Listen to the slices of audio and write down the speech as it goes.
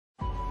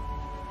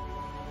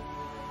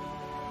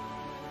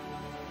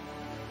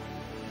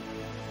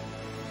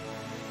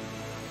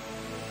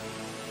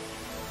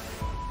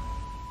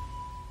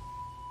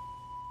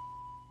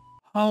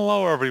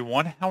Hello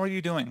everyone, how are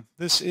you doing?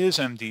 This is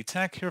MD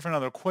Tech here for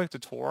another quick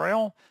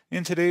tutorial.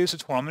 In today's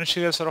tutorial, I'm going to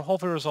show you guys how to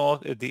hopefully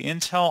resolve if the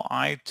Intel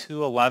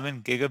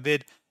i211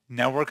 Gigabit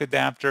network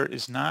adapter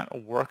is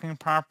not working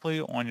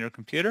properly on your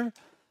computer.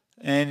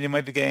 And you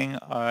might be getting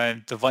a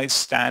device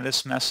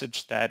status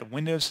message that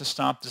Windows has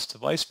stopped this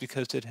device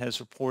because it has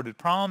reported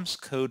problems,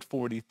 code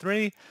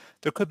 43.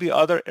 There could be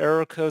other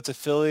error codes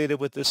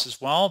affiliated with this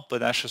as well, but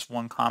that's just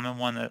one common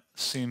one that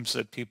seems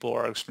that people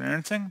are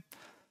experiencing.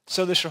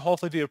 So this should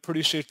hopefully be a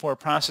pretty straightforward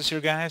process here,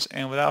 guys.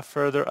 And without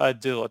further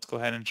ado, let's go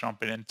ahead and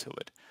jump into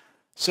it.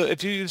 So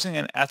if you're using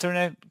an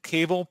Ethernet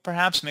cable,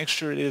 perhaps make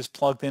sure it is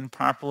plugged in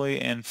properly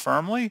and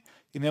firmly.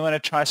 You may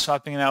want to try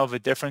swapping it out with a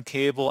different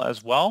cable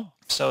as well.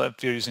 So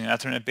if you're using an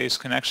Ethernet-based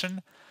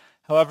connection.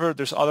 However,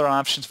 there's other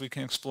options we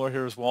can explore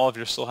here as well if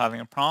you're still having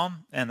a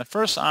problem. And the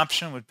first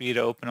option would be to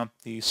open up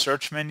the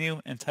search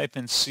menu and type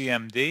in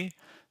CMD.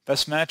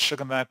 Best match should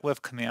come back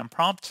with command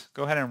prompt.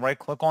 Go ahead and right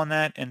click on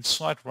that and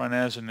select run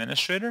as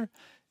administrator.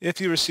 If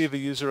you receive a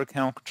user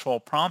account control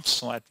prompt,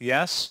 select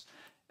yes.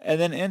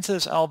 And then into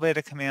this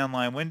elevated command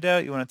line window,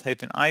 you want to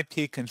type in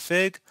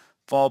ipconfig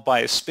followed by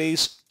a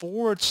space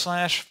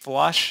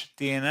 /flush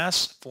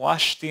DNS.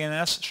 Flush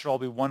DNS should all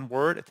be one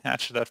word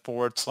attached to that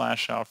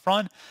 / out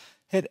front.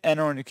 Hit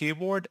enter on your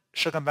keyboard.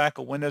 Should come back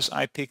a Windows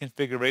IP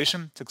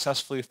configuration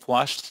successfully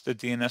flushed the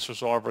DNS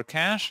resolver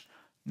cache.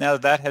 Now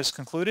that has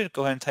concluded,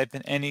 go ahead and type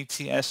in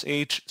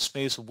netsh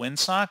space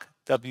winsock,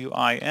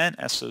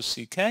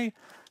 WINSOCK,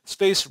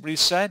 space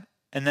reset,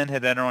 and then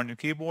hit enter on your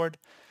keyboard.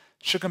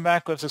 Should come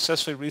back with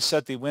successfully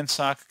reset the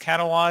WinSock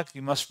catalog.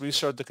 You must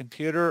restart the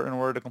computer in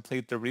order to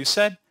complete the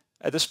reset.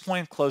 At this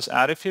point, close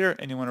out of here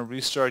and you want to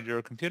restart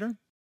your computer.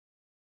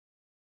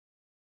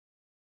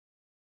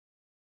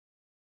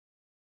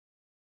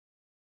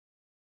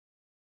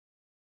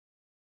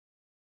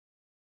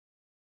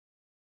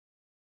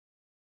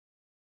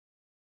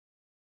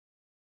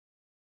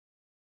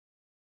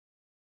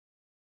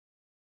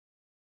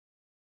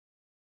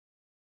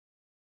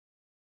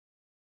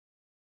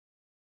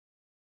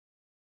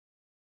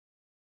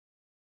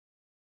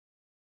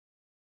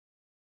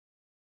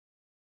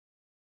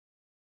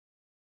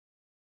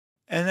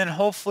 And then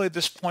hopefully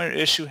this pointer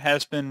issue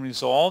has been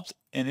resolved.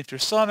 And if you're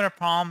still having a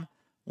problem,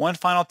 one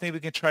final thing we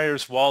can try here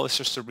as well is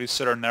just to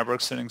reset our network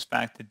settings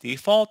back to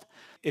default.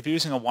 If you're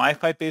using a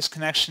Wi-Fi based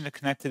connection to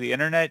connect to the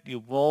internet, you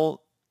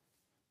will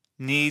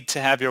need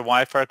to have your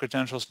Wi-Fi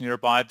credentials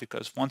nearby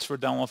because once we're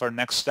done with our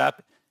next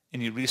step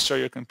and you restart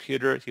your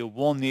computer, you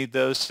will need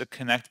those to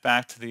connect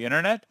back to the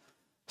internet.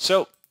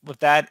 So with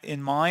that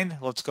in mind,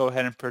 let's go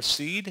ahead and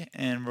proceed.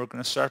 And we're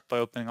going to start by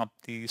opening up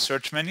the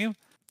search menu.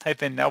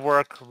 Type in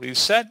network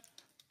reset.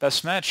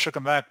 Best match should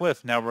come back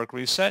with network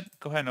reset.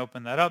 Go ahead and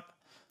open that up.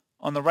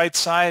 On the right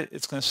side,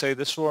 it's going to say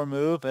this will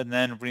remove and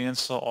then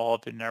reinstall all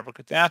of your network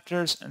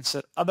adapters and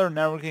set other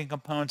networking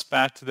components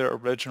back to their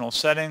original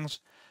settings.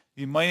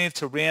 You might need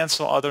to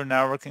reinstall other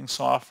networking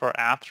software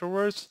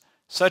afterwards,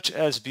 such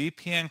as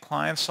VPN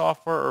client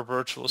software or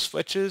virtual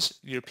switches.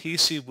 Your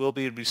PC will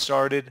be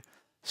restarted.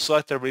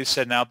 Select the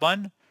Reset Now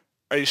button.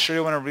 Are you sure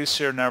you want to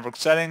reset your network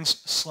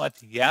settings?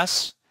 Select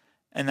Yes.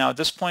 And now at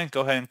this point, go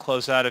ahead and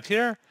close out of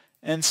here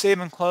and save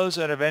and close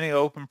out of any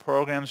open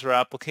programs or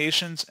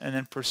applications, and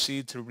then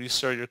proceed to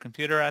restart your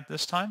computer at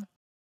this time.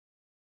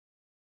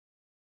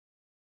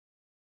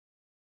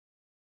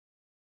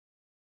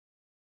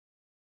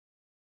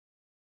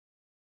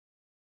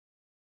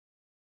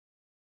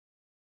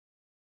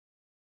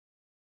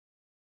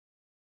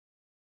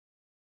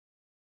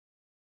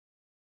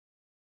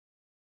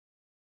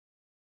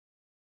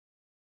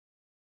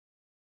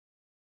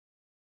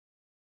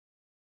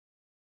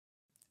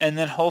 And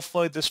then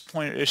hopefully this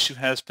pointer issue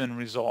has been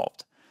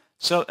resolved.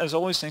 So as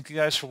always, thank you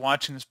guys for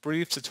watching this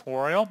brief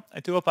tutorial.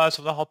 I do hope I was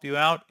able to help you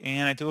out,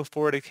 and I do look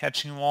forward to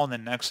catching you all in the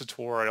next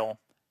tutorial.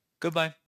 Goodbye.